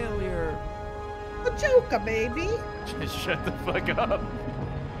a failure. A joker, baby. Just shut the fuck up.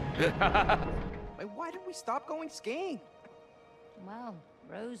 Wait, why did we stop going skiing? Well,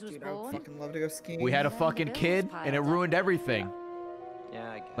 Rose was Dude, I would born. fucking love to go skiing. We had a fucking kid, and it ruined everything. Yeah,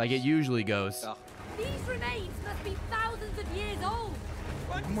 I guess. Like it usually goes. Ugh. These remains must be thousands of years old.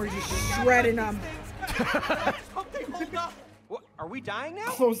 And we're just shredding them. Okay, hold up. What, are we dying now?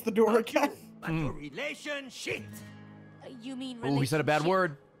 Close the door again. A relation shit. You mean Ooh, he said a bad relationship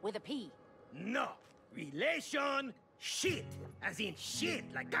word. with a P. No. Relation shit. As in shit,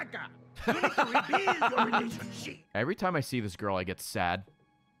 like caca. You need to rebuild your relationship. Every time I see this girl, I get sad.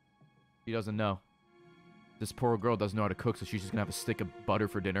 She doesn't know. This poor girl doesn't know how to cook, so she's just gonna have a stick of butter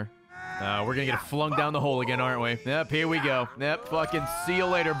for dinner. We're gonna get flung down the hole again, aren't we? Yep, here we go. Yep, fucking see you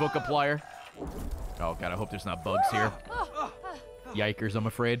later, book applier. Oh, God, I hope there's not bugs here. Yikers, I'm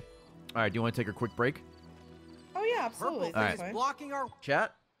afraid. All right, do you want to take a quick break? Oh, yeah, absolutely. All right. That's fine. Blocking our...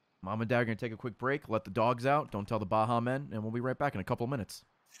 Chat, Mom and Dad are gonna take a quick break, let the dogs out, don't tell the Baja men, and we'll be right back in a couple of minutes.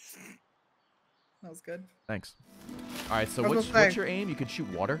 That was good. Thanks. All right, so I was what's gonna say- your aim? You can shoot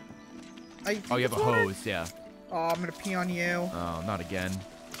water? Oh, You have a hose, yeah. Oh, I'm gonna pee on you. Oh, not again.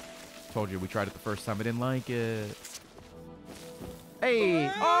 Told you we tried it the first time. I didn't like it. Hey!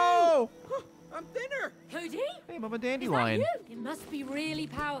 Oh! I'm thinner. Cody? Hey, Mama Is that Dandelion. you? It must be really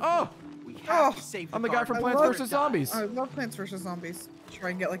powerful. Oh! We have Oh, to save the I'm the guy from garden. Plants love vs. Zombies. I love Plants vs. Zombies.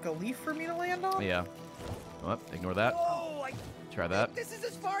 Try and get like a leaf for me to land on? Yeah. Oh, ignore that. Oh, I Try that. think this is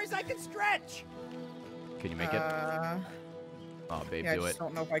as far as I can stretch. Can you make it? Oh, babe, yeah, I do just it.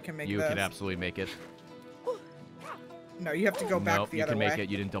 don't know if I can make You this. can absolutely make it. No, you have to go back Nope, the you other can way. make it.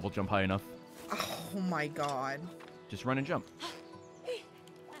 You didn't double jump high enough. Oh my god. Just run and jump.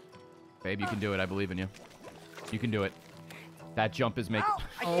 Babe, you can do it. I believe in you. You can do it. That jump is making...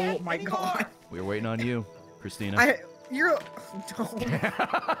 Oh my god. We were waiting on you, Christina. You're... Don't.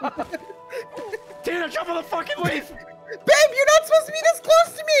 Tina, jump on the fucking leaf! Babe, you're not supposed to be this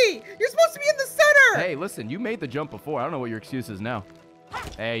close to me! You're supposed to be in the center! Hey, listen, you made the jump before. I don't know what your excuse is now.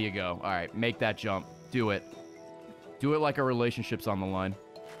 There you go. All right, make that jump. Do it. Do it like our relationship's on the line.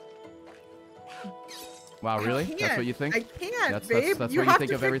 Wow, really? That's what you think? I can't, That's babe. what you you have think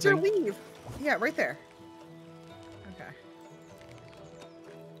to of fix everything? your leaf. Yeah, right there. Okay.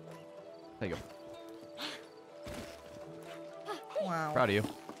 There you go. Wow. Proud of you.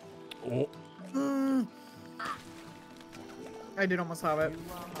 Oh. I did almost have it.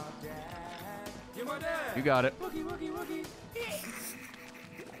 You got it.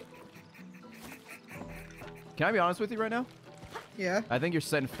 Can I be honest with you right now? Yeah. I think you're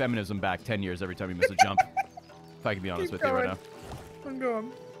setting feminism back 10 years every time you miss a jump. If I can be honest with you right now. I'm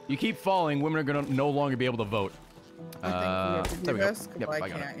going. You keep falling, women are going to no longer be able to vote. I think we have to do there we go. this, 'cause Yep, I I got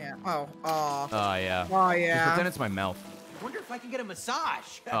can't, it. yeah. Oh, oh. Oh, yeah. Oh, Just yeah. pretend it's my mouth. Wonder if I can get a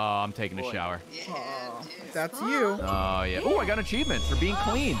massage. Oh, I'm taking a shower. Oh, that's you. Oh, yeah. Oh, I got an achievement for being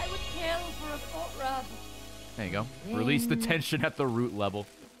clean. I would kill for a foot rub. There you go. Release the tension at the root level.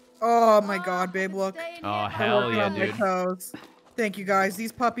 Oh my god, babe, look. Oh, They're hell working yeah, on my dude. toes. Thank you, guys.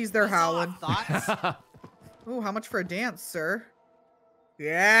 These puppies, they're howling. Thoughts? Ooh, how much for a dance, sir?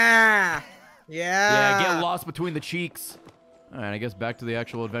 Yeah. Yeah, get lost between the cheeks. All right, I guess back to the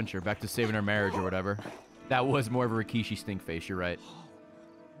actual adventure. Back to saving our marriage or whatever. That was more of a Rikishi stink face. You're right.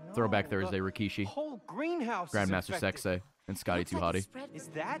 No, Throwback Thursday, Rikishi. Whole greenhouse. Grandmaster Sexay and Scotty Too Hottie. Is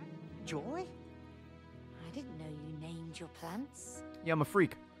that Joy? I didn't know you named your plants. Yeah, I'm a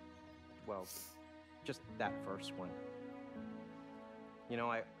freak. Well, just that first one. You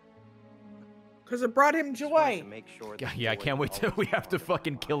know, Because it brought him joy. to make sure Yeah, I can't wait till we have to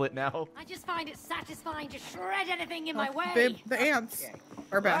fucking kill it now. I just find it satisfying to shred anything in my way. Babe, the ants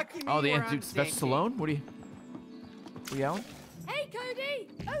are back. Oh, the ants, dude, that's Stallone? What are you yelling? Hey, Cody!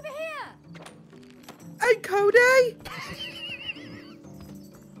 Over here! Hey, Cody!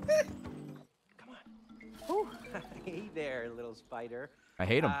 Ooh, hey there, little spider. I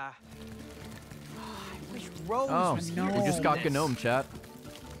hate him. I wish Rose Oh, was we here. just got Gnome, chat.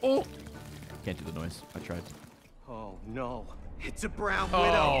 Oh! Can't do the noise. I tried. Oh no, it's a brown Oh,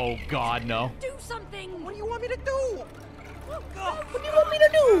 widow. God, no. Do something! What do you want me to do? What do you want me to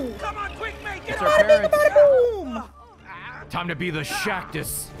do? Come on, quick, make it! It's our parents. Boom! Time to be the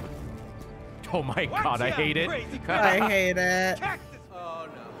Shactus. Oh my God, I hate it. I hate it. Oh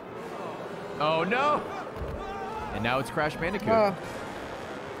no. Oh no! And now it's Crash Bandicoot. Oh.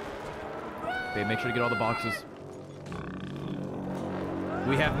 Babe, make sure to get all the boxes.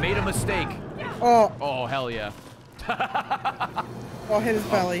 We have made a mistake. Oh. Oh, hell yeah. Oh, hit his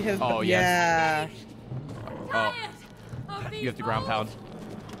belly. His Oh, yeah. yes. Oh, you have to ground pound.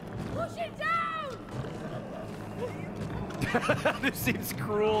 Push it down! This seems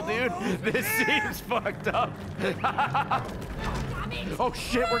cruel, dude. This seems fucked up. Oh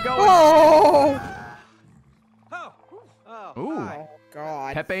shit, we're going. Oh. Ooh. Oh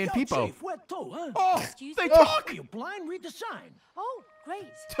God. Pepe and Peepo. Chief, what to, huh? Oh, Excuse they me? talk. Are you blind? Read the sign. Oh, great.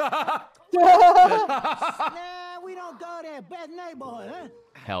 Nah, we don't go there. Bad neighborhood, huh?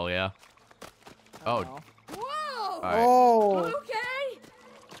 Hell yeah. Oh. Whoa! All right. Oh. Okay.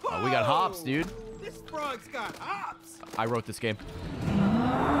 Oh, we got hops, dude. This frog's got hops. I wrote this game.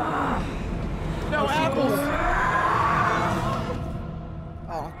 No apples.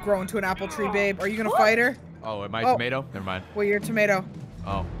 Oh, grow into an apple tree, babe. Are you gonna fight her? Oh, am I a tomato? Never mind. Well, you're a tomato.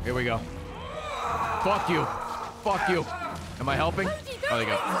 Oh, here we go. Fuck you. Fuck you. Am I helping? Oh, there you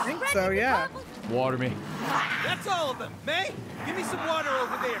go. I think so, yeah. Water me. That's all of them. May, give me some water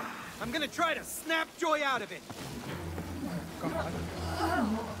over there. I'm gonna try to snap Joy out of it.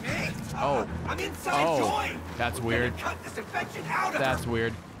 May, Oh. I'm inside Joy. That's weird. Cut this infection out of That's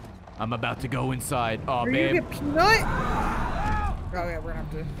weird. I'm about to go inside. Oh, Are you babe. gonna get peanut? Oh yeah, we're gonna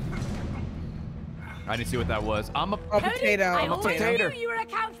have to. I didn't see what that was. I'm a potato. I I'm a always potato. knew you were a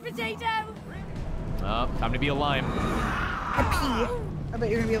couch potato. Time to be a lime. A pea. I bet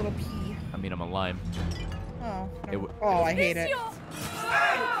you're gonna be a little pea. I mean, I'm a lime. Oh. It w- Oh, I hate it.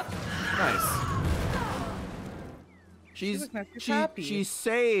 Nice. She's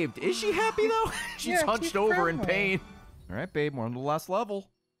saved. Is she happy though? She's Yeah, hunched she's over in crying. pain. All right, babe, we're on the last level.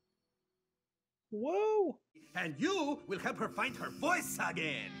 Whoa. And you will help her find her voice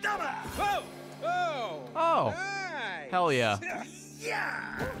again. Double! Whoa! Oh! Oh. Nice. Hell yeah.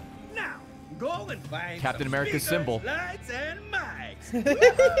 Yeah! Now, go and find Captain some America's speakers, symbol. lights and mics.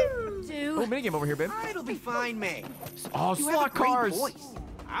 Oh, minigame over here, babe. It'll be fine, May. Oh, You have a slot great cars. voice.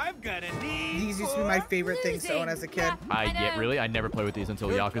 I've got a need. These used to be my favorite things to own as a kid. I get really. I never played with these until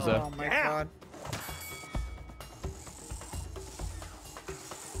Yakuza. Oh my God.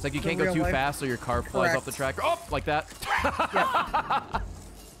 It's like you In can't go real too life? fast, so your car flies off the track. Oh, like that.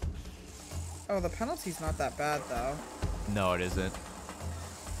 Oh, the penalty's not that bad though. No, it isn't.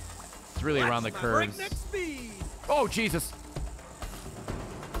 It's really around the curves. Oh, Jesus.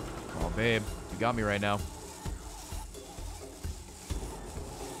 Oh, babe. You got me right now.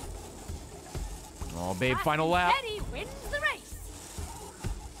 Oh, babe, final lap. Eddie wins the race.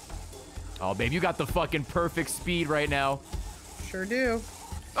 Oh, babe, you got the fucking perfect speed right now. Sure do.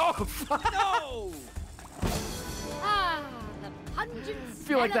 Oh, fuck. No! Ah, the pungent I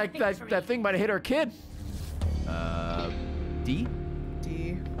feel like that thing might have hit our kid. D?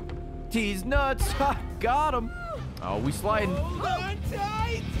 D. D's nuts. Ha, got him. Oh, we sliding. Hold on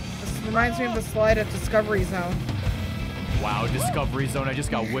tight! This reminds me of the slide at Discovery Zone. Wow, Discovery Zone. I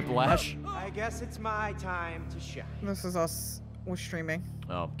just got whiplash. I guess it's my time to shine. This is us. We're streaming.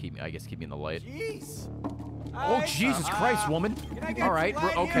 Oh, I guess keep me in the light. Jeez. Oh, Jesus Christ, woman. Can I get All right, some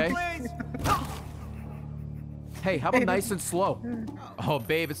light okay. here, please? Hey, how about nice and slow? Oh,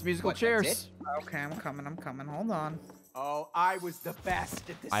 babe, it's musical What, that's chairs. it? Okay, I'm coming. Hold on. Oh, I was the best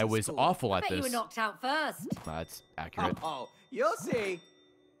at this. I in was school. awful I at bet you were this. knocked out first. That's accurate. Oh, you'll see.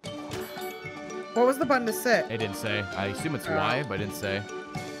 What was the button to sit? It didn't say. I assume it's Y, but it didn't say.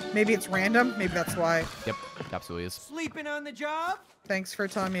 Maybe it's random. Maybe that's why. Yep, absolutely is. Sleeping on the job? Thanks for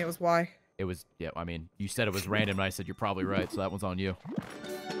telling me it was why. It was, yeah, I mean, you said it was random, and I said you're probably right, so that one's on you.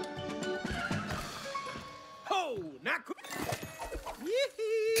 Oh, not cool.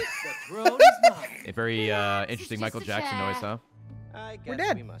 The throne is mine. A very interesting Michael Jackson noise, huh? I We're guess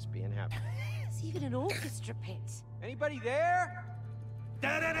dead. we must be in heaven. There's even an orchestra pit. Anybody there?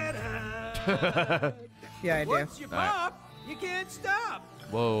 Da-da-da-da. Yeah, I do. Once you pop, you can't stop.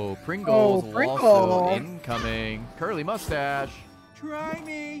 Whoa, Pringles Oh, Pringle. lawsuit incoming. Curly mustache. Try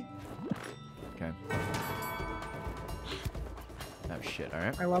me. Okay. Oh, shit, all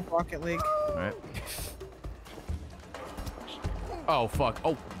right. I love Rocket League. All right. Oh, fuck.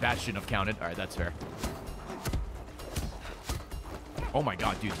 Oh, that shouldn't have counted. All right, that's fair. Oh, my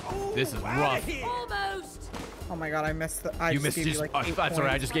God, dude. This is rough. Almost. Oh my god, I missed the. I You just missed gave you just. like Oh, 8 that's all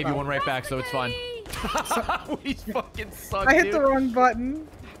right. I points. just gave you one right back, so it's fine. We fucking suck, I hit dude. the wrong button.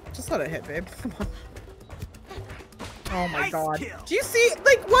 Just let it hit, babe. Come on. Oh my Nice god. kill. Do you see?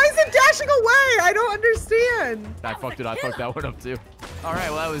 Like, why is it dashing away? I don't understand. I fucked it. I fucked that one up, too. All right,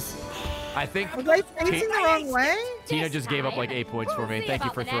 well, that was... I think... Was I facing the wrong way? Tina just gave up like 8 points for me. Thank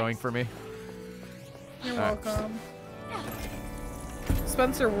you for throwing for me. You're All right. welcome.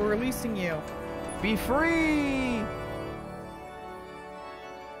 Spencer, we're releasing you. Be free!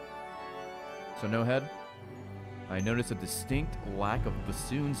 So no head. I notice a distinct lack of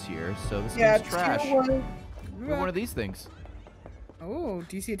bassoons here, so this game's trash. We're one of these things. Oh,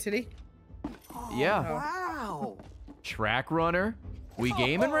 do you see a titty? Yeah. Wow. Track runner. We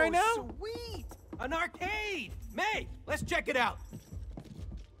gaming right now? Sweet. An arcade. May, let's check it out.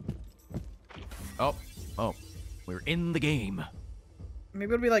 Oh. Oh. We're in the game.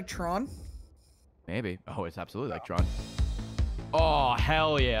 Maybe it'll be like Tron. Maybe. Oh, it's absolutely like Tron. Oh,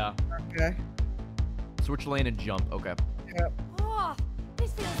 hell yeah. Okay. Switch lane and jump. Okay. Yep. Oh,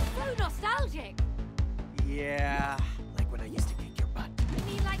 this feels so nostalgic. Yeah, like when I used to kick your butt.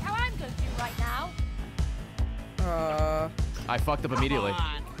 You mean like how I'm going to right now? I fucked up immediately.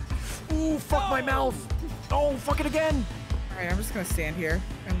 Ooh, fuck my mouth. Oh, fuck it again. All right, I'm just gonna stand here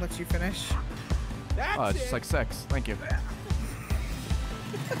and let you finish. That's Oh, it's just like sex. Thank you.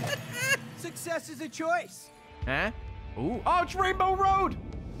 Success is a choice. Huh? Ooh. Oh, it's Rainbow Road.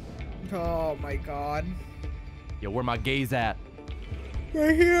 Oh my god. Yo, where my gays at?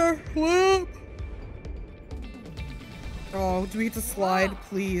 Right here. Whoop. Oh, do we get to slide,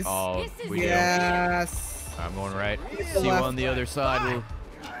 please? Oh, we do. Yes. I'm going right. The See you left. on the other side. We'll...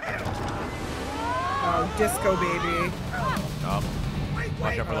 Oh, disco baby. Oh.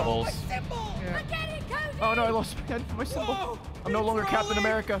 Watch out for the holes. Yeah. Oh no, I lost my symbol. I'm no longer Captain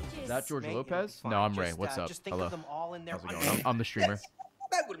America. Is that George Lopez? No, I'm Ray. What's up? Just think Hello. of them all in their How's it going? I'm the streamer.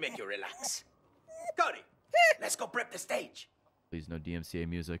 That will make you relax. Cody, let's go prep the stage. Please no DMCA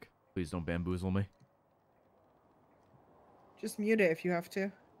music. Please don't bamboozle me. Just mute it if you have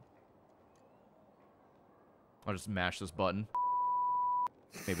to. I'll just mash this button.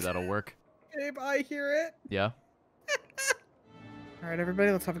 Maybe that'll work. Babe, I hear it. Yeah? All right,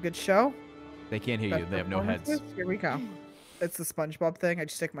 everybody, let's have a good show. They can't hear you. Best They have no heads. performances. Here we go. It's the SpongeBob thing. I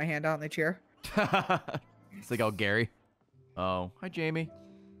just stick my hand out and they cheer. It's like, oh, Gary. Oh, hi, Jamie.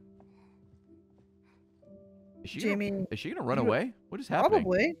 Is she Jamie, is she gonna run away? What is happening?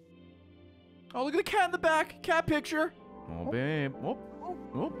 Probably. Oh, look at the cat in the back. Cat picture. Oh, babe. Oh,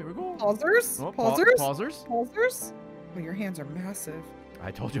 oh, here we go. Pausers? Oh, Pausers? pausers? Pausers? Oh, your hands are massive.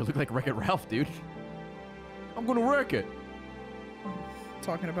 I told you I look like Wreck-It Ralph, dude. I'm gonna wreck it.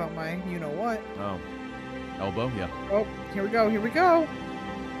 Talking about my you-know-what. Oh. Elbow? Yeah. Oh, here we go. Here we go.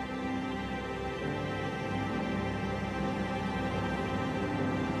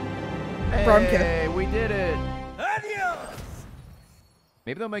 Hey, we did it. Adios.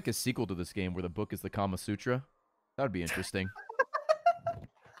 Maybe they'll make a sequel to this game where the book is the Kama Sutra. That would be interesting.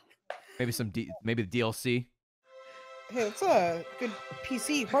 Maybe maybe the DLC. Hey, it's a good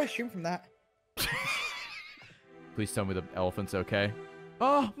PC. You probably stream from that. Please tell me the elephant's okay.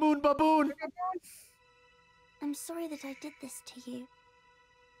 Oh, Moon Baboon! I'm sorry that I did this to you.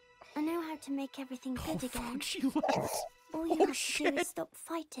 I know how to make everything good again. Fuck, she left. All you have to do is stop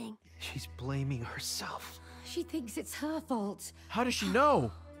fighting. She's blaming herself. She thinks it's her fault. How does she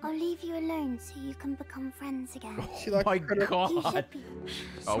know? I'll leave you alone so you can become friends again. Oh my god.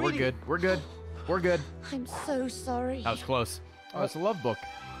 Oh, we're good. We're good. We're good. I'm so sorry. That was close. Oh, it's a love book.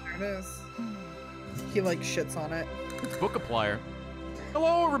 There it is. He like shits on it. It's Bookaplier.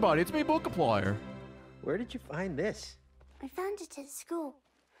 Hello, everybody. It's me, Bookaplier. Where did you find this? I found it at school.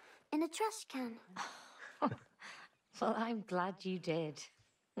 In a trash can. Well, I'm glad you did.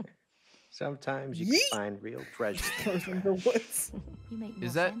 Sometimes you can find real treasure. From the woods. You make more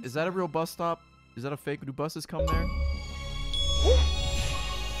Is that sense. is that a real bus stop? Is that a fake? Do buses come there?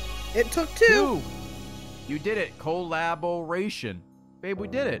 It took 2. You did it. Collaboration. Babe, we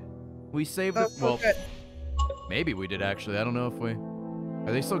did it. We saved Oh, it. Well, okay. maybe we did actually. I don't know if we...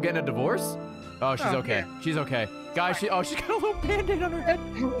 Are they still getting a divorce? Oh, she's okay. She's okay. Guys, she's got a little band-aid on her head.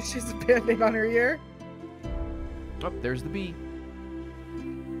 She's a band-aid on her ear. Oh, there's the bee.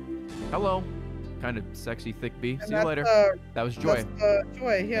 Hello. Kind of sexy, thick bee. And See you later. That was Joy. That's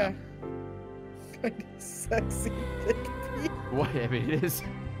Joy, yeah. Kind of sexy, thick bee. What? I mean, it is.